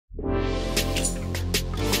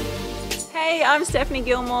Hey, I'm Stephanie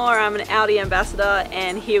Gilmore. I'm an Audi Ambassador,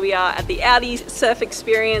 and here we are at the Audi Surf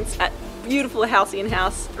Experience at beautiful Halcyon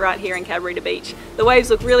House right here in Cabarita Beach. The waves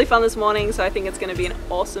look really fun this morning, so I think it's going to be an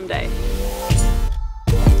awesome day.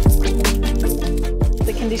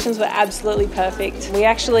 The conditions were absolutely perfect. We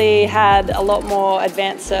actually had a lot more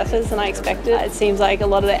advanced surfers than I expected. It seems like a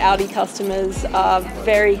lot of the Audi customers are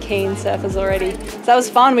very keen surfers already. So that was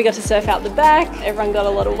fun. We got to surf out the back. Everyone got a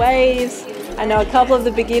lot of waves. I know a couple of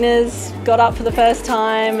the beginners got up for the first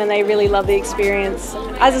time and they really love the experience.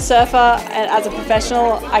 As a surfer and as a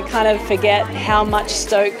professional, I kind of forget how much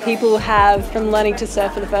stoke people have from learning to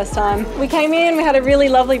surf for the first time. We came in, we had a really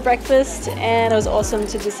lovely breakfast, and it was awesome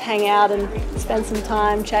to just hang out and spend some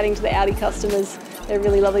time chatting to the Audi customers. They're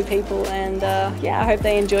really lovely people, and yeah, I hope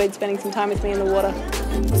they enjoyed spending some time with me in the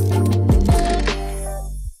water.